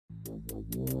Hey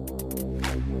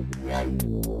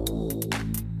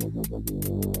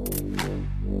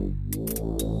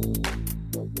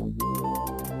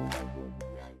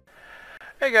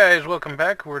guys, welcome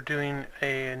back. We're doing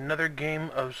another game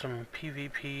of some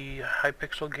PvP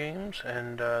Hypixel games,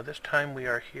 and this time we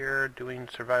are here doing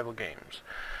survival games.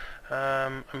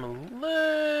 I'm a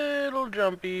little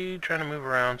jumpy trying to move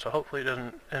around, so hopefully it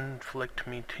doesn't inflict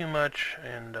me too much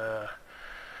and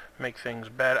make things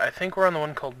bad. I think we're on the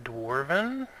one called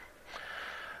Dwarven.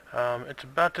 It's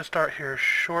about to start here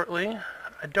shortly.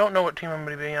 I don't know what team I'm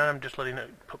going to be on. I'm just letting it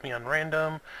put me on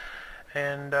random.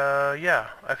 And yeah,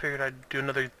 I figured I'd do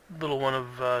another little one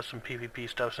of some PvP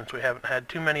stuff since we haven't had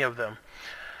too many of them.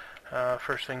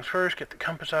 First things first, get the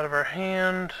compass out of our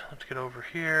hand. Let's get over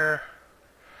here.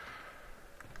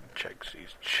 Check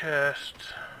these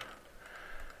chests.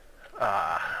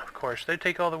 Of course, they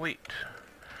take all the wheat.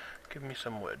 Give me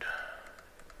some wood.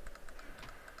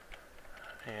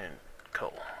 And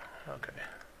coal. Okay.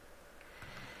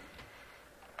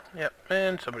 Yep,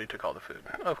 and somebody took all the food,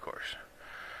 of course.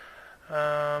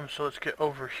 So let's get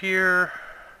over here.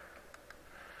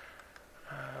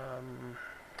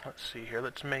 Let's see here.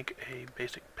 Let's make a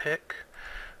basic pick,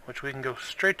 which we can go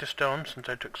straight to stone since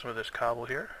I took some of this cobble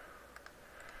here.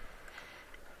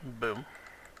 Boom.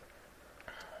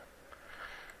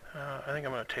 I think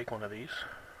I'm going to take one of these.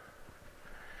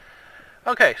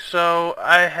 Okay, so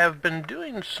I have been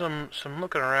doing some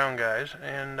looking around, guys,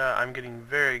 and I'm getting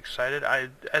very excited.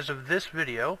 As of this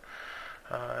video,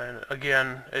 and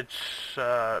again, it's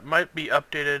might be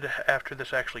updated after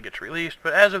this actually gets released,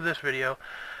 but as of this video,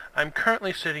 I'm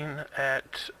currently sitting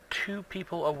at 2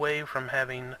 people away from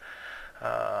having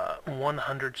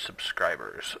 100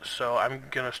 subscribers. So I'm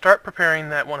going to start preparing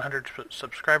that 100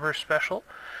 subscriber special.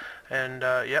 And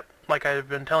yep, like I've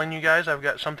been telling you guys, I've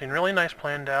got something really nice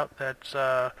planned out that's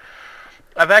I've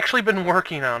actually been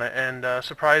working on it, and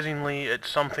surprisingly it's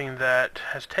something that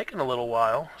has taken a little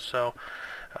while. So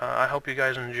I hope you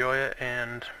guys enjoy it,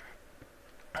 and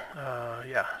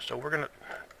yeah, so we're gonna...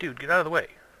 Dude, get out of the way.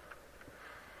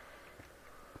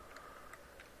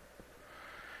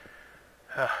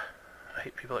 I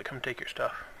hate people that come take your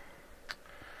stuff.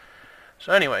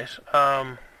 So anyways,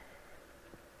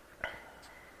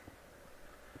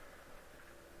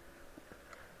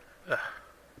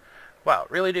 wow,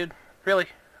 really, dude? Really?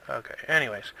 Okay,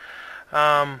 anyways.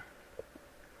 But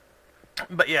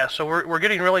yeah, so we're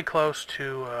getting really close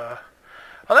to, oh,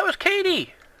 that was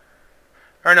Katie!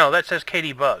 Or no, that says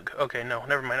Katie Bug. Okay, no,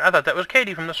 never mind. I thought that was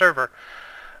Katie from the server.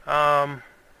 But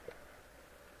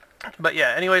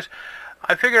yeah, anyways,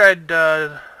 I figured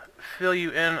I'd fill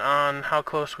you in on how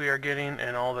close we are getting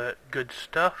and all that good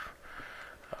stuff.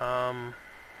 I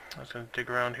was going to dig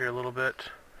around here a little bit,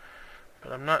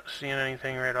 but I'm not seeing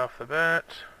anything right off the bat.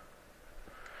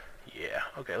 Yeah,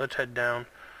 okay, let's head down.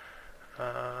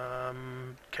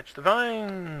 Catch the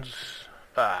vines.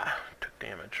 Took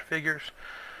damage. Figures.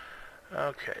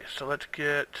 Okay, so let's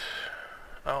get...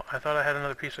 Oh, I thought I had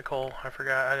another piece of coal. I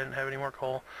forgot I didn't have any more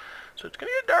coal. So it's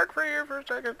gonna get dark for here for a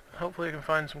second. Hopefully I can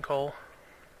find some coal.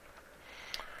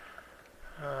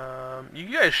 You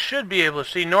guys should be able to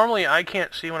see. Normally I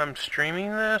can't see when I'm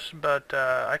streaming this, but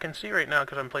I can see right now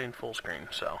because I'm playing full screen,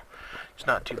 so it's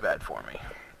not too bad for me.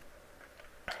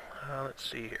 Let's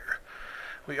see here.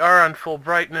 We are on full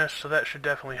brightness, so that should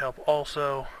definitely help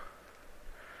also.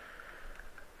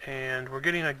 And we're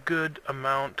getting a good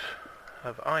amount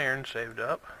of iron saved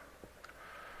up.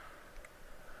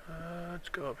 Let's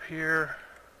go up here.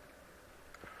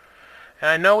 And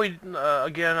I know we,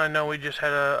 again, I know we just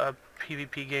had a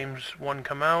PvP Games 1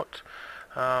 come out.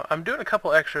 I'm doing a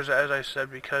couple extras, as I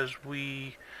said, because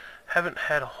we haven't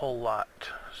had a whole lot.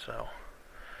 So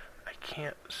I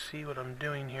can't see what I'm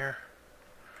doing here.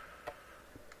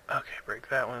 Okay, break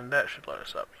that one. That should let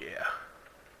us up. Yeah.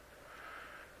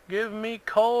 Give me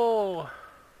coal.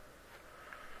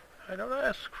 I don't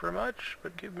ask for much,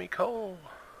 but give me coal.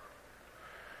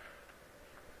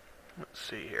 Let's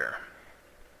see here.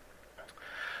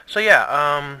 So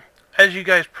yeah, as you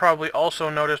guys probably also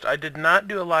noticed, I did not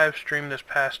do a live stream this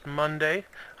past Monday.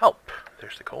 Oh,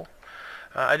 there's the coal.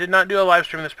 I did not do a live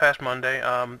stream this past Monday.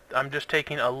 I'm just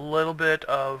taking a little bit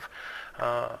of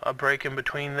a break in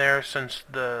between there since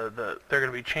they're going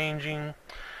to be changing,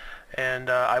 and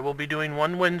I will be doing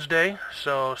one Wednesday,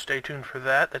 so stay tuned for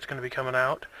that. That's going to be coming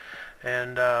out,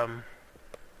 and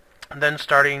then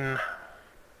starting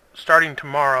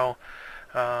tomorrow,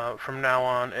 from now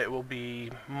on, it will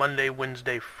be Monday,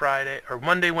 Wednesday, Friday, or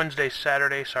Monday, Wednesday,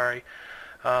 Saturday, sorry,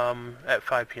 at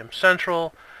 5 p.m.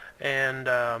 Central, and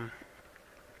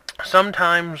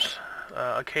sometimes,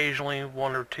 occasionally,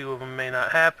 one or two of them may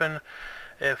not happen,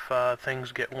 if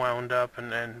things get wound up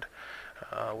and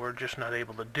we're just not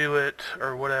able to do it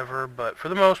or whatever. But for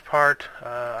the most part,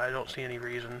 I don't see any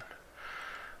reason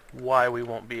why we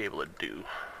won't be able to do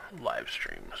live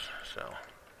streams. So,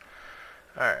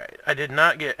 alright, I did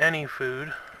not get any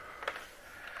food.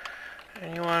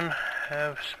 Anyone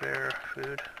have spare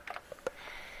food?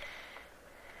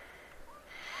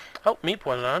 Oh, Meep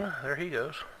was on. There he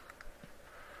goes.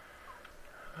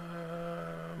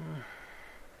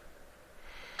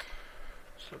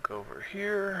 Let's look over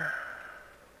here.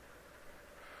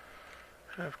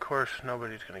 And of course,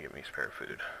 nobody's going to give me spare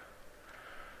food.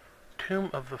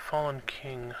 Tomb of the Fallen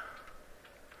King.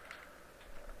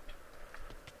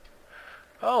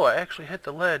 Oh, I actually hit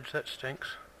the ledge. That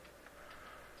stinks.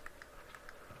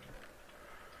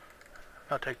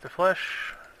 I'll take the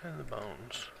flesh and the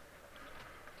bones.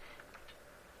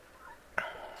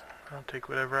 I'll take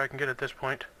whatever I can get at this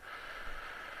point.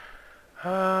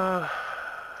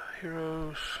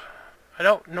 Heroes. I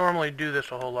don't normally do this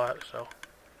a whole lot, so.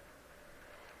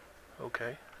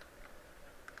 Okay.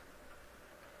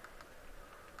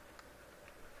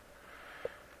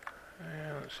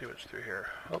 And let's see what's through here.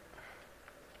 Oh.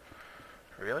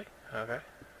 Really? Okay.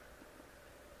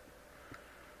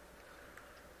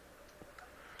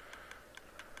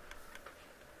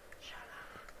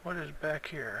 What is back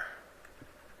here?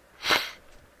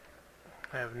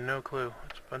 I have no clue.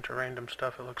 It's a bunch of random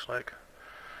stuff, it looks like.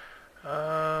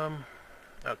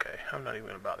 Okay, I'm not even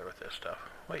going to bother with this stuff.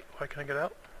 Wait, why can't I get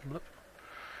out? Bloop.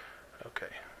 Okay.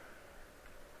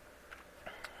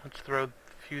 Let's throw a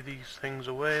few of these things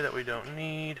away that we don't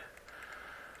need.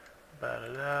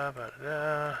 Ba-da-da,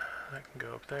 ba-da-da. That can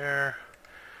go up there.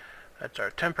 That's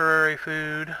our temporary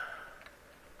food.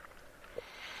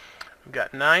 We've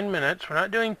got 9 minutes. We're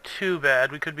not doing too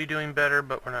bad. We could be doing better,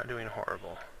 but we're not doing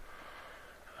horrible.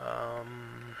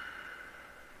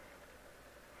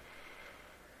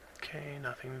 Okay,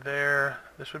 nothing there.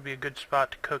 This would be a good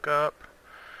spot to cook up.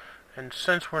 And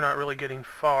since we're not really getting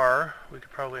far, we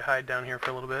could probably hide down here for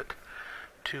a little bit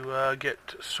to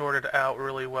get sorted out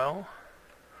really well.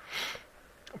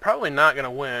 I'm probably not going to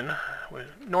win.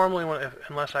 Normally,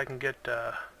 unless I can get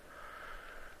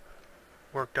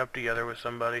worked up together with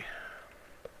somebody.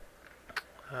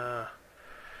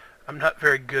 I'm not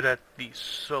very good at the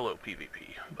solo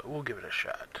PvP, but we'll give it a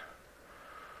shot.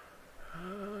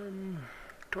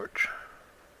 Torch.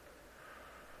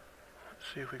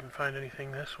 Let's see if we can find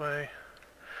anything this way.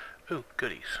 Ooh,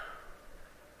 goodies.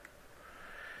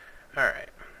 Alright.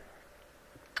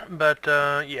 But,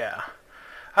 yeah.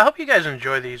 I hope you guys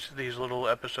enjoy these little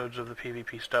episodes of the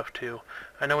PvP stuff, too.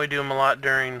 I know we do them a lot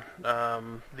during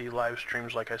the live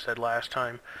streams, like I said last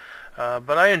time.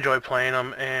 But I enjoy playing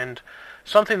them, and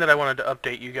something that I wanted to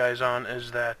update you guys on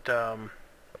is that,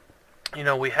 you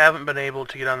know, we haven't been able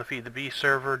to get on the Feed the Beast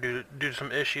server due to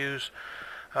some issues.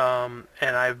 And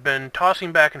I've been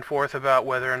tossing back and forth about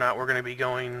whether or not we're going to be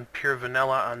going pure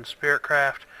vanilla on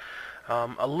Spiritcraft.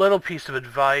 A little piece of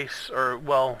advice, or,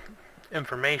 well,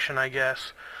 information, I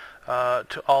guess,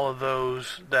 to all of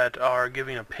those that are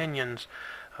giving opinions.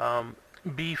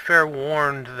 Be fair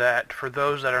warned that for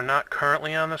those that are not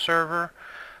currently on the server,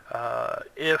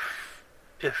 if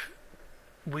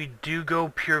we do go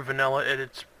pure vanilla,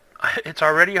 it's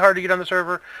already hard to get on the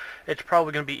server. It's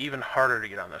probably going to be even harder to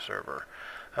get on the server,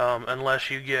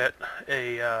 unless you get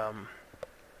a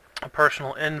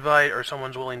personal invite or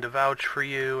someone's willing to vouch for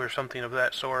you or something of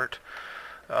that sort.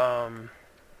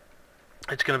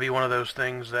 It's going to be one of those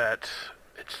things that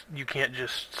you can't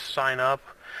just sign up.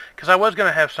 Because I was going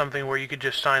to have something where you could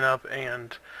just sign up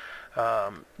and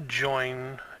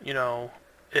join, you know,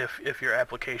 if your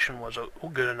application was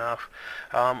good enough.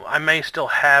 I may still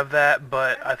have that,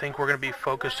 but I think we're going to be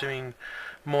focusing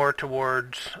more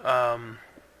towards,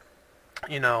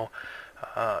 you know,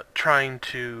 trying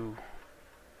to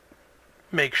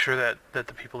make sure that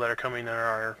the people that are coming in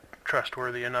are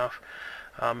trustworthy enough,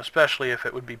 especially if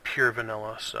it would be pure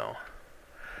vanilla. So,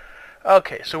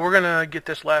 okay, so we're gonna get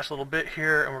this last little bit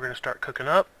here, and we're gonna start cooking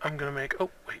up. I'm gonna make. Oh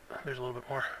wait, there's a little bit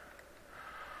more.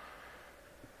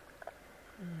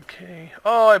 Okay.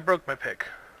 Oh, I broke my pick.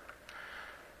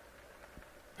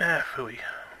 Ah, phooey.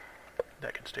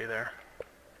 That can stay there.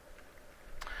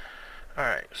 All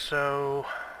right, so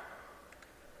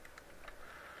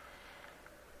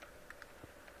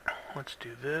let's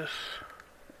do this.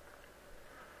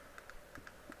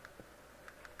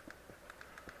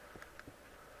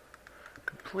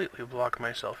 Completely block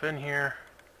myself in here.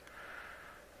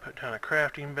 Put down a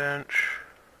crafting bench.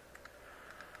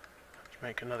 Let's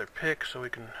make another pick so we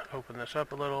can open this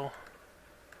up a little.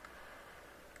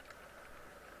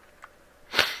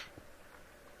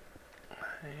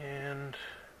 And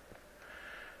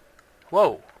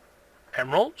Whoa.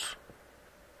 Emeralds?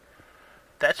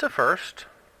 That's a first.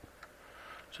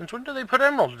 Since when do they put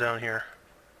emeralds down here?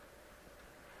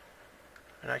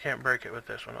 And I can't break it with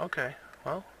this one. Okay,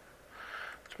 well,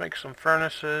 let's make some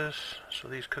furnaces so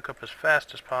these cook up as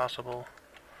fast as possible.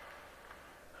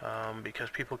 Because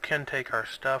people can take our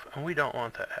stuff, and we don't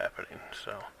want that happening.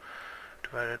 So,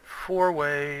 divide it 4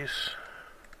 ways.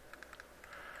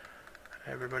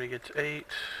 Everybody gets 8.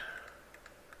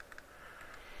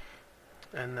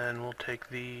 And then we'll take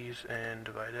these and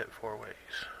divide it 4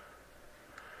 ways.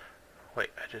 Wait,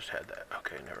 I just had that.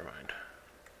 Okay, never mind.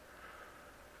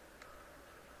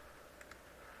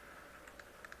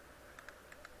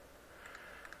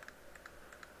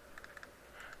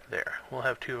 There. We'll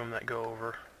have 2 of them that go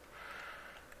over.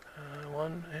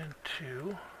 1 and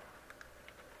 2.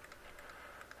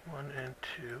 1 and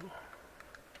 2.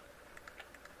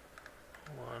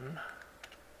 1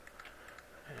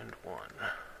 and 1.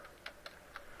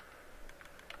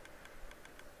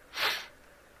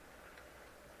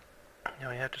 Now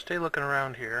we have to stay looking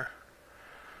around here.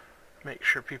 Make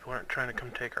sure people aren't trying to come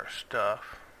take our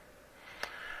stuff.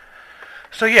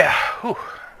 So yeah, whew.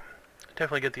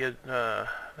 Definitely get the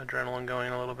adrenaline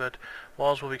going a little bit.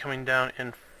 Walls will be coming down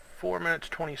in 4 minutes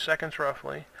 20 seconds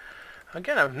roughly.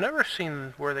 Again, I've never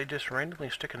seen where they just randomly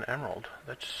stick an emerald.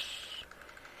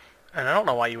 And I don't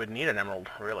know why you would need an emerald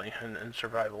really in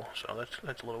survival. So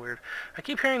that's a little weird. I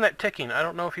keep hearing that ticking. I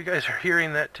don't know if you guys are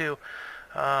hearing that too.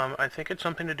 I think it's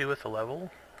something to do with the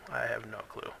level. I have no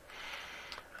clue.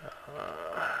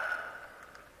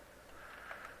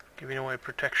 Giving away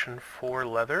protection for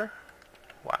leather.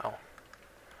 Wow.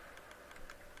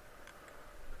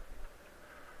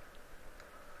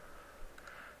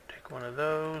 Take one of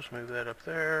those, move that up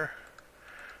there.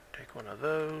 Take one of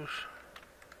those.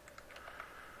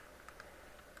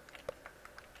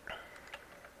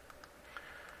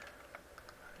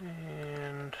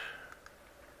 And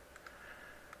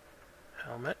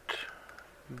helmet,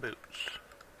 boots.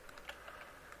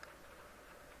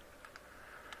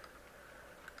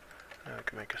 Now I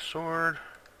can make a sword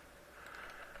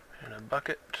and a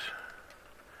bucket.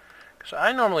 Because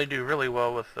I normally do really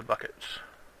well with the buckets.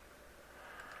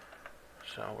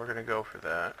 So we're going to go for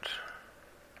that.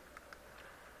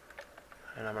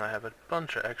 And I'm going to have a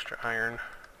bunch of extra iron.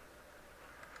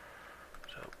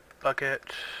 So bucket.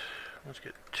 Let's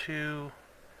get 2.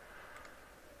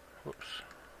 Whoops.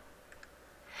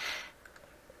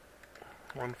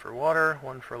 1 for water,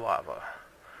 1 for lava.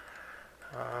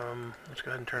 Let's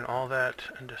go ahead and turn all that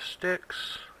into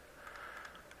sticks.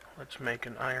 Let's make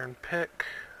an iron pick.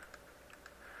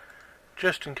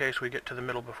 Just in case we get to the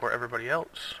middle before everybody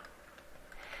else.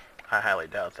 I highly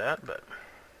doubt that, but...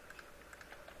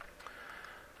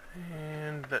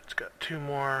 And that's got 2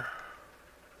 more.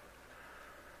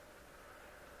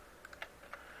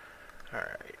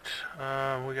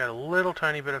 Alright, we got a little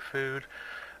tiny bit of food.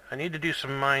 I need to do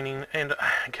some mining, and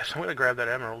I guess I'm going to grab that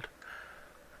emerald.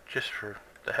 Just for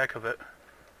the heck of it.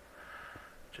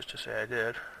 Just to say I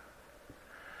did.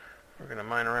 We're going to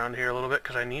mine around here a little bit,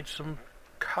 because I need some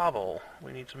cobble.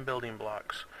 We need some building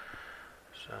blocks.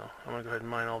 So, I'm going to go ahead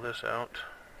and mine all this out.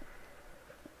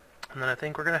 And then I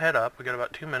think we're going to head up. We got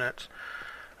about 2 minutes.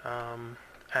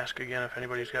 Ask again if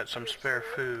anybody's got some spare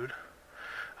food.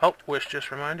 Oh, Wish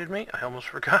just reminded me. I almost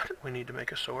forgot. We need to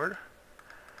make a sword.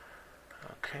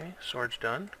 Okay, sword's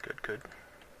done. Good, good.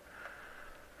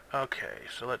 Okay,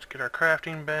 so let's get our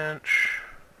crafting bench.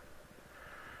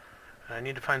 I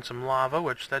need to find some lava,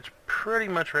 which that's pretty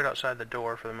much right outside the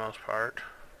door for the most part.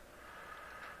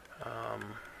 So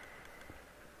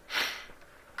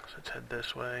let's head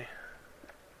this way.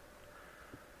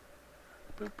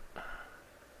 Boop.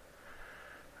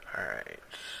 Alright,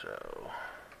 so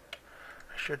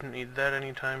I shouldn't need that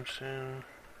anytime soon.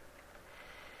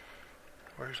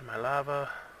 Where's my lava?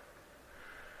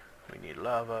 We need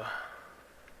lava.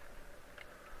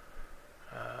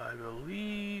 I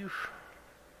believe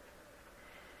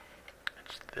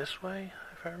it's this way,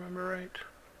 if I remember right.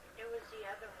 It was the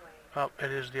other way. Oh,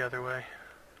 it is the other way.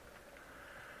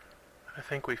 I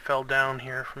think we fell down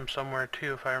here from somewhere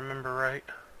too, if I remember right.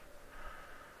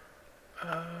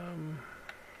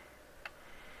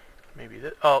 Maybe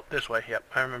this. Oh, this way. Yep,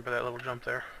 I remember that little jump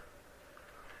there.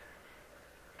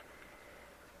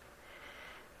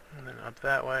 And then up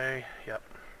that way. Yep.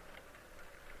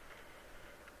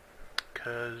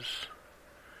 Because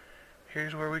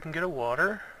here's where we can get a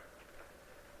water.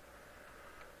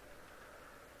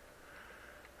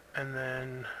 And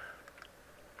then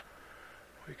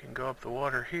we can go up the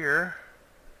water here.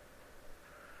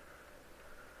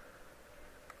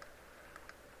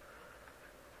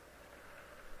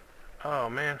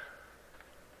 Oh man.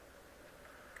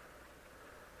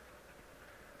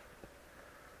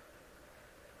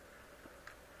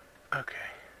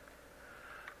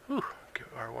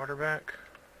 our water back.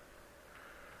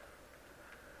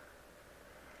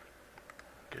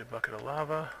 Get a bucket of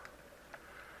lava.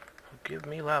 Oh, give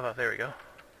me lava. There we go.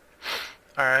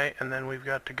 Alright, and then we've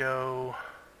got to go...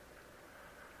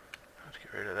 Let's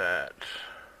get rid of that.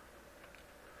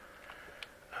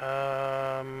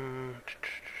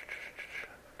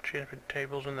 Enchantment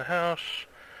tables in the house.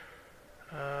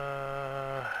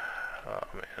 Oh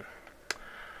man.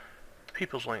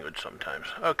 People's language sometimes.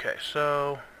 Okay,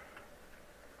 so...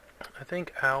 I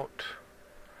think out...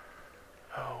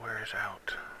 Oh, where is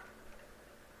out?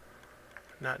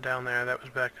 Not down there. That was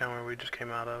back down where we just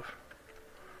came out of.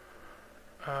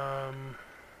 I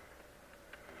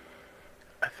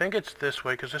think it's this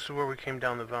way, because this is where we came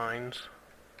down the vines.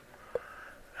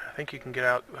 I think you can get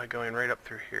out by going right up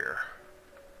through here.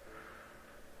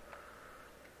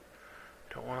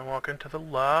 Don't want to walk into the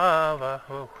lava.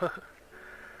 Oh,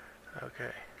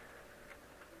 okay.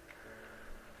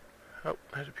 Oh,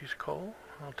 there's a piece of coal.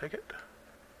 I'll take it.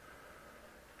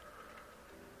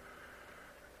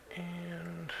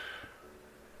 And...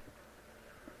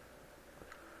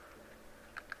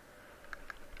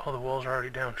 oh, the walls are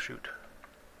already down. Shoot.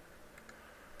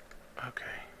 Okay.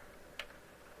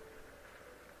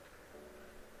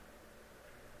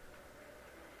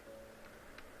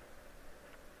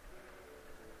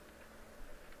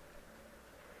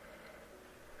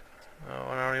 Oh,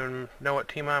 I don't even know what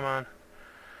team I'm on.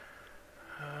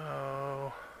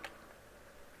 Oh.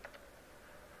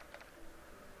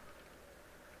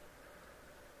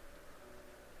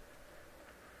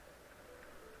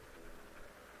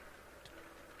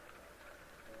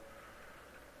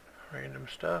 Random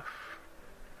stuff.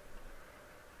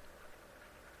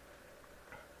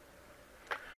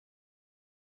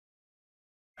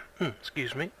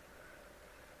 Excuse me.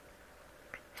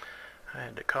 I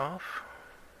had to cough.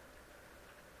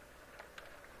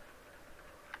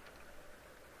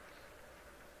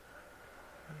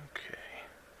 Okay.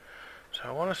 So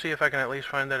I want to see if I can at least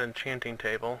find that enchanting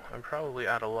table. I'm probably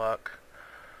out of luck.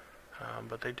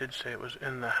 But they did say it was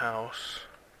in the house.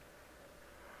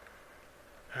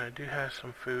 And I do have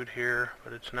some food here,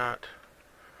 but it's not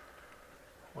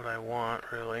what I want,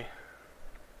 really.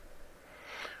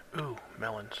 Ooh,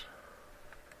 melons.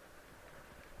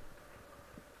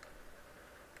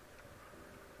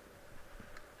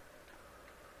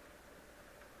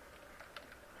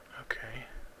 Okay.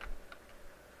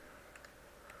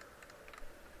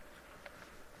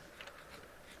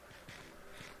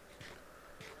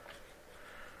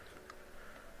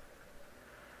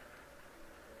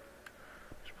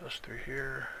 Let's bust through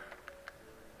here.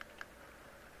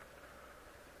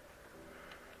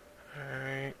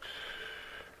 Alright.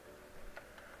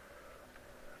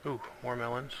 Ooh, more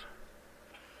melons.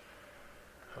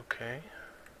 Okay.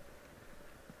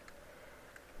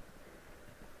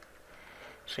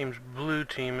 Seems blue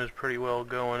team is pretty well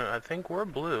going. I think we're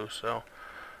blue, so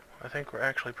I think we're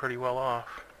actually pretty well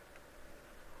off.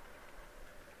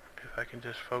 If I can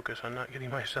just focus on not getting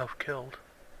myself killed.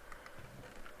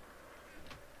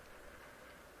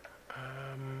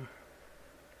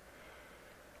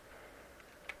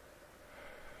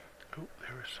 Oh,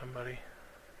 there was somebody.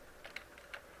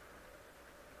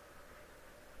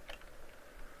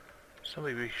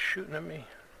 Somebody be shooting at me.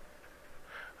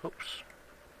 Oops.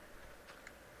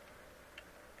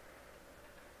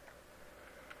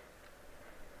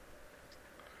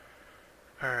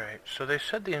 Alright, so they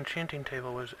said the enchanting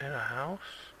table was in a house.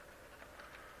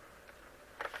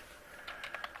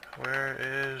 Where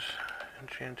is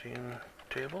enchanting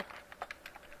table?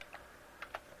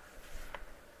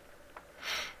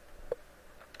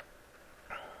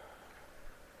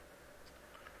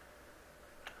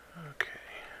 Okay.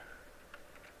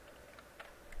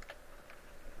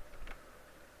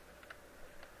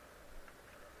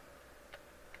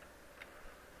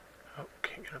 Oh,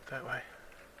 can't get up that way.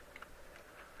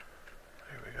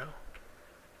 There we go.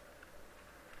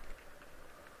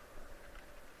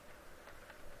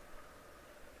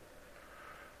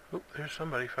 Oop, there's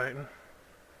somebody fighting.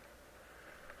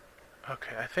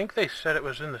 Okay, I think they said it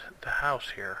was in the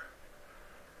house here.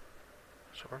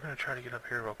 So we're going to try to get up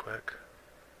here real quick.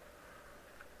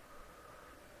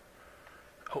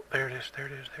 Oh, there it is, there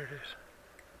it is, there it is.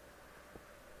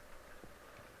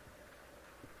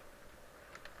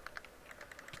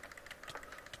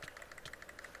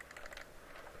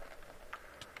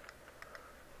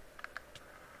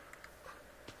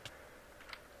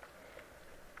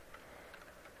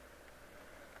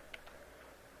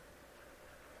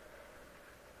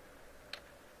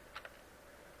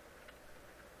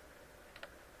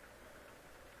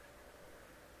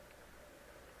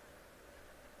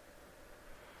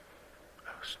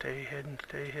 Stay hidden,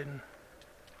 stay hidden.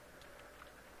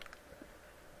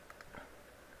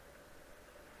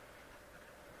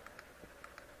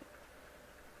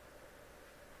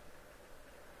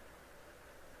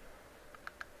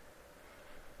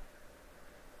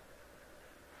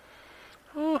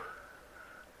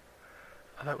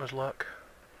 Oh, that was luck.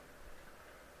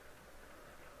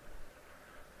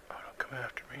 Oh, don't come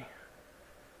after me.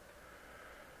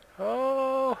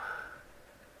 Oh!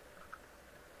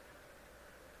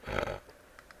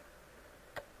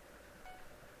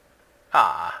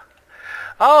 Ah.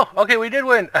 Oh, okay, we did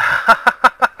win.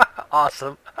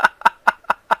 Awesome.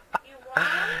 You won?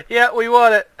 Yeah, we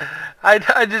won it.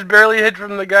 I just barely hid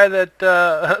from the guy that,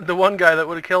 the one guy that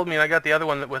would have killed me, and I got the other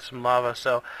one that with some lava,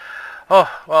 so. Oh,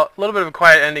 well, a little bit of a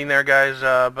quiet ending there, guys,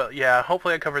 but yeah,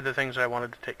 hopefully I covered the things that I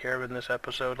wanted to take care of in this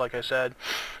episode, like I said.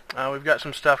 We've got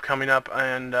some stuff coming up,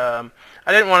 and I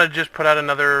didn't want to just put out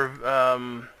another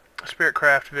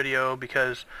Spiritcraft video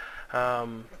because,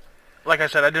 like I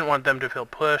said, I didn't want them to feel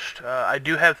pushed. I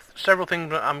do have several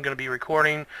things I'm going to be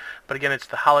recording, but again, it's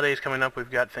the holidays coming up.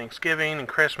 We've got Thanksgiving and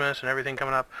Christmas and everything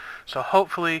coming up, so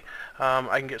hopefully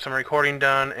I can get some recording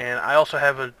done, and I also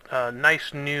have a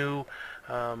nice new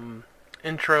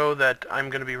intro that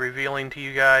I'm going to be revealing to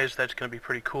you guys. That's going to be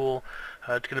pretty cool.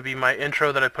 It's going to be my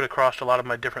intro that I put across a lot of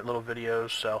my different little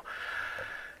videos. So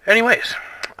anyways,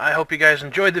 I hope you guys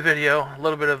enjoyed the video. A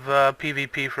little bit of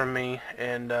PvP from me,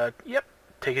 and yep,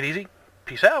 take it easy.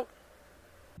 Peace out.